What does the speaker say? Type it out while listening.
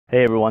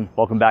Hey everyone,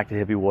 welcome back to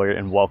Hippie Warrior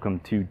and welcome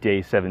to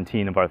day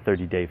 17 of our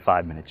 30-day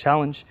 5-minute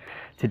challenge.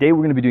 Today we're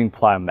going to be doing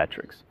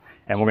plyometrics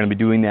and we're going to be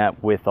doing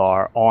that with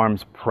our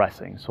arms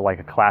pressing. So like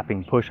a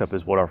clapping push-up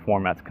is what our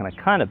format's going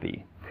to kind of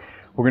be.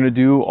 We're going to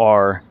do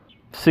our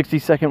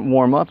 60-second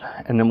warm-up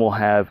and then we'll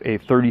have a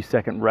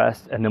 30-second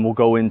rest and then we'll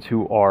go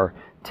into our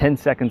 10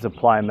 seconds of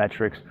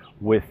plyometrics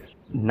with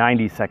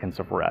 90 seconds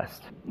of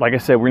rest. Like I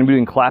said, we're gonna be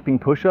doing clapping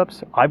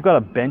push-ups. I've got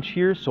a bench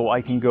here so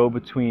I can go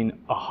between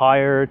a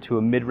higher to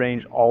a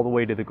mid-range all the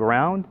way to the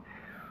ground.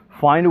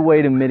 Find a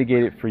way to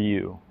mitigate it for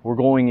you. We're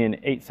going in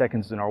 8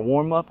 seconds in our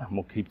warm-up and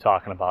we'll keep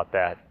talking about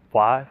that.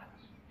 5,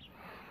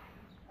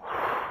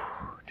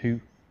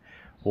 2,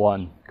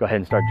 1. Go ahead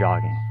and start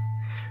jogging.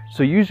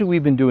 So usually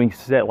we've been doing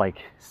set like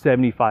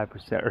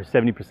 75% or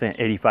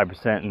 70%,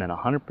 85%, and then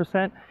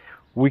 100%.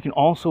 We can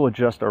also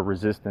adjust our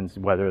resistance,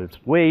 whether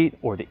it's weight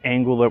or the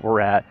angle that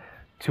we're at,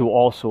 to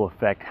also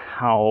affect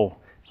how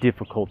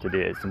difficult it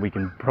is. And we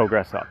can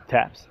progress up.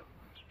 Taps.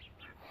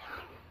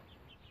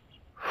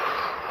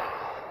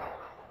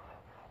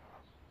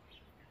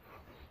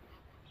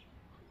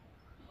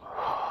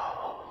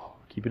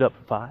 Keep it up.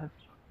 5.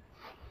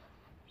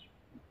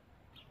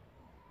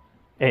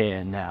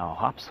 And now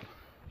hops.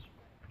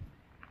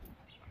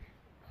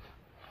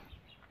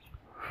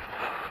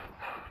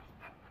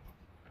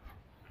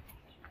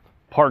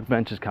 Park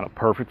bench is kind of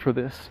perfect for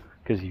this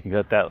because you can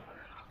get that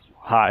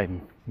high,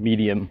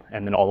 medium,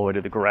 and then all the way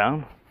to the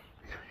ground.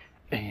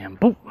 And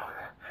boom.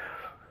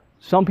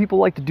 Some people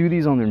like to do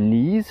these on their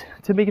knees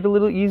to make it a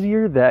little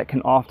easier. That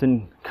can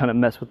often kind of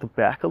mess with the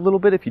back a little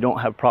bit if you don't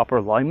have proper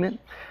alignment.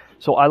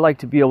 So I like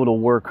to be able to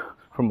work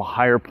from a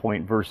higher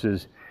point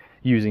versus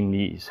using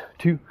knees.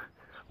 2,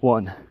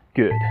 1,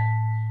 good.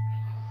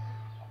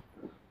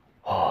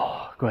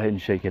 Oh, go ahead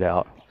and shake it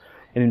out.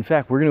 And in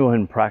fact, we're gonna go ahead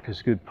and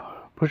practice good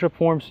push-up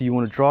form. So you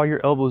want to draw your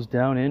elbows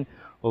down in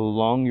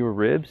along your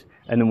ribs,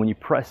 and then when you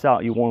press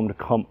out, you want them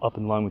to come up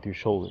in line with your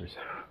shoulders.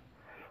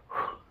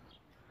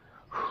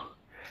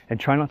 And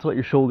try not to let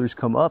your shoulders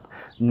come up,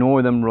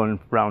 nor them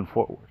run round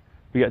forward.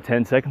 We got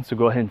 10 seconds, so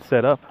go ahead and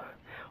set up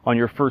on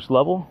your first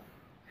level.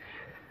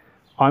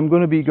 I'm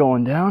going to be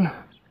going down,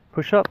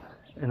 push up,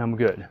 and I'm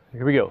good.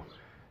 Here we go.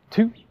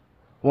 2,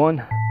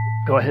 1,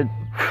 go ahead.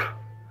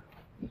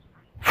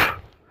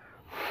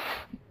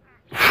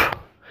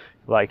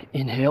 Like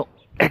inhale,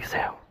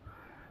 exhale.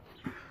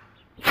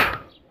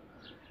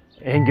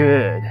 And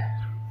good.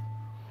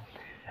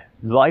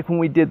 Like when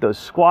we did those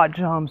squat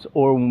jumps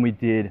or when we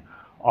did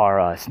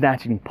our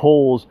snatching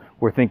pulls,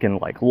 we're thinking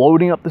like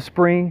loading up the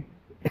spring,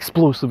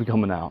 explosively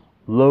coming out.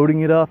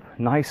 Loading it up,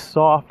 nice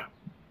soft,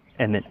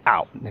 and then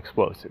out and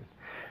explosive.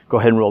 Go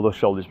ahead and roll those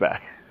shoulders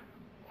back.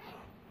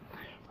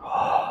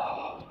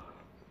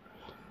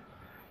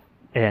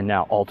 And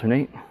now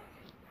alternate.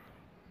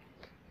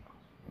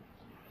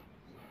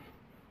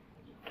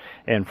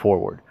 And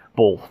forward,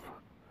 both.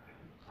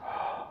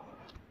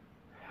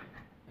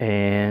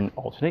 And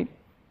alternate.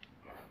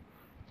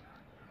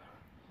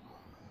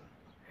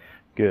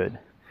 Good.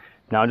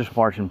 Now just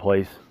march in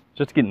place,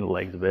 just getting the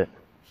legs a bit.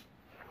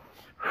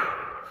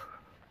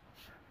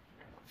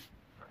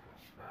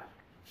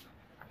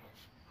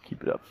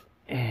 Keep it up.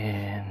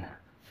 And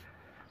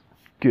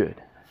good.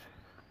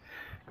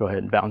 Go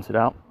ahead and bounce it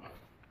out.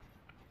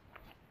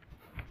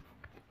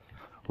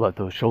 Let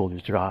those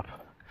shoulders drop.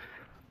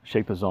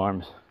 Shake those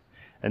arms.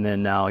 And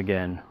then now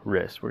again,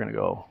 wrist. We're gonna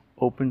go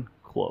open,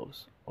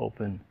 close,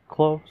 open,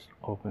 close,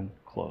 open,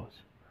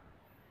 close.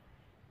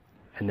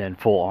 And then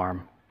full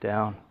arm,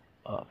 down,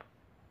 up.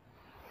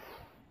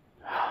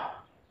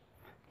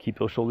 Keep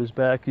those shoulders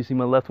back. You see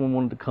my left one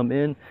wanted to come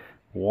in.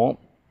 Womp,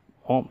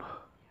 womp.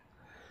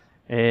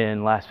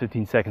 And last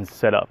 15 seconds to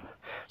set up.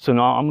 So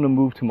now I'm gonna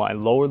move to my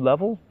lower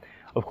level.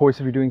 Of course,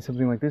 if you're doing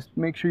something like this,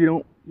 make sure you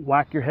don't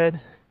whack your head.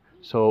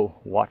 So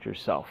watch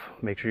yourself.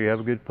 Make sure you have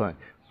a good plan.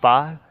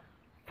 5,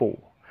 4,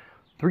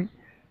 3,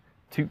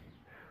 2,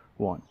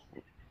 1.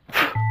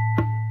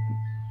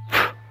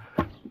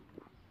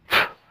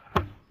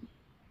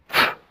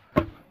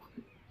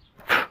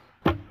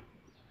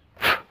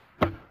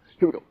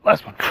 Here we go,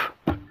 last one.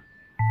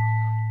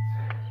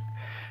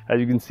 As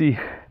you can see,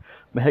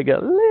 my head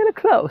got a little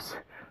close.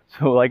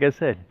 So like I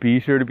said, be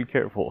sure to be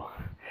careful.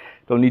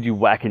 Don't need you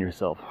whacking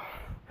yourself.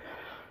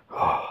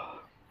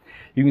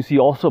 You can see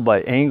also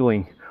by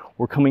angling,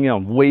 we're coming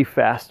in way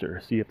faster.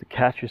 So you have to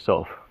catch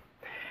yourself.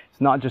 It's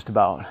not just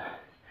about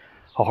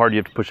how hard you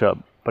have to push up,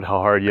 but how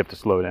hard you have to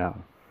slow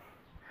down.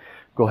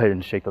 Go ahead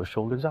and shake those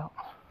shoulders out.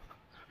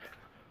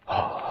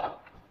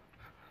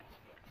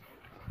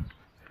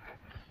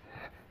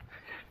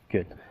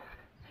 Good.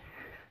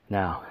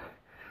 Now,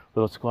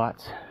 little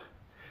squats.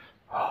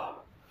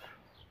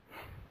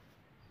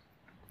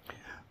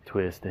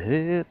 Twist the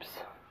hips.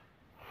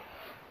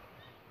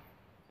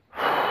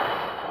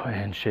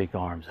 And shake the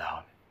arms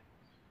out.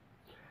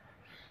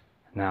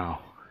 Now,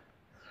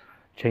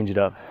 change it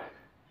up.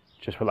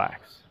 Just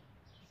relax.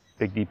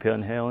 Big deep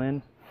inhale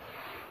in.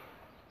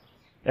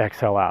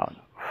 Exhale out.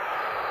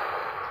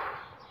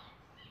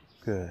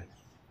 Good.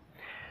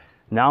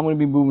 Now I'm going to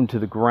be moving to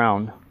the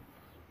ground.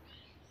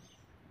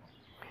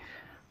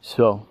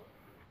 So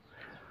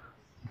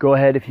go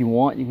ahead if you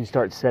want, you can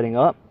start setting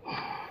up.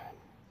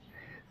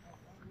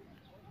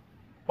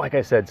 Like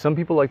I said, some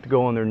people like to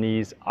go on their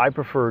knees. I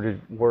prefer to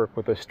work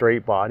with a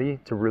straight body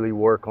to really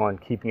work on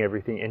keeping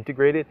everything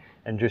integrated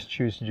and just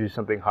choose to do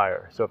something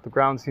higher. So if the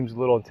ground seems a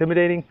little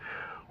intimidating,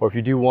 or if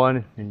you do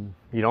one and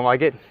you don't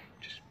like it,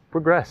 just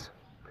progress.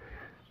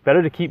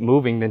 Better to keep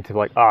moving than to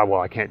like,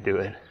 well, I can't do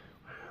it.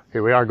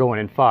 Here we are going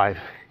in 5,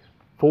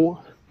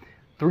 4,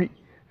 3,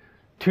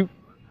 2,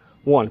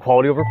 1.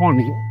 Quality over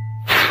quantity.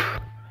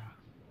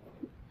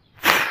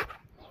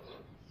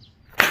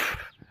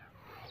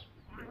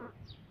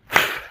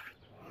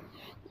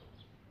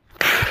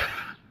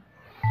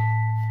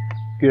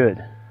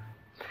 Good.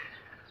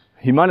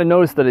 You might have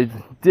noticed that I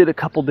did a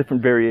couple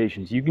different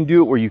variations. You can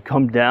do it where you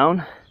come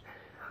down,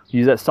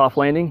 use that soft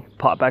landing,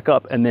 pop back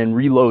up, and then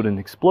reload and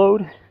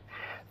explode.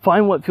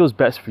 Find what feels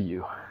best for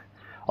you.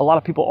 A lot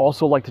of people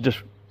also like to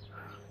just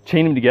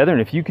chain them together, and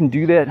if you can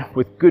do that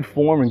with good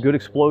form and good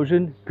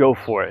explosion, go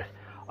for it.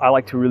 I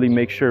like to really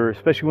make sure,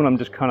 especially when I'm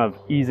just kind of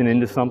easing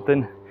into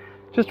something,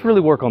 just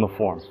really work on the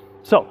form.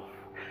 So,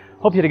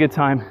 hope you had a good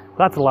time.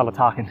 That's a lot of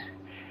talking.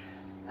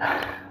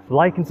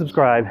 Like and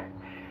subscribe.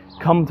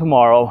 Come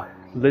tomorrow.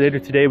 Later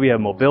today we have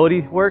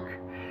mobility work.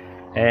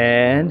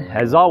 And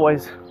as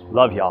always,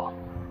 love y'all.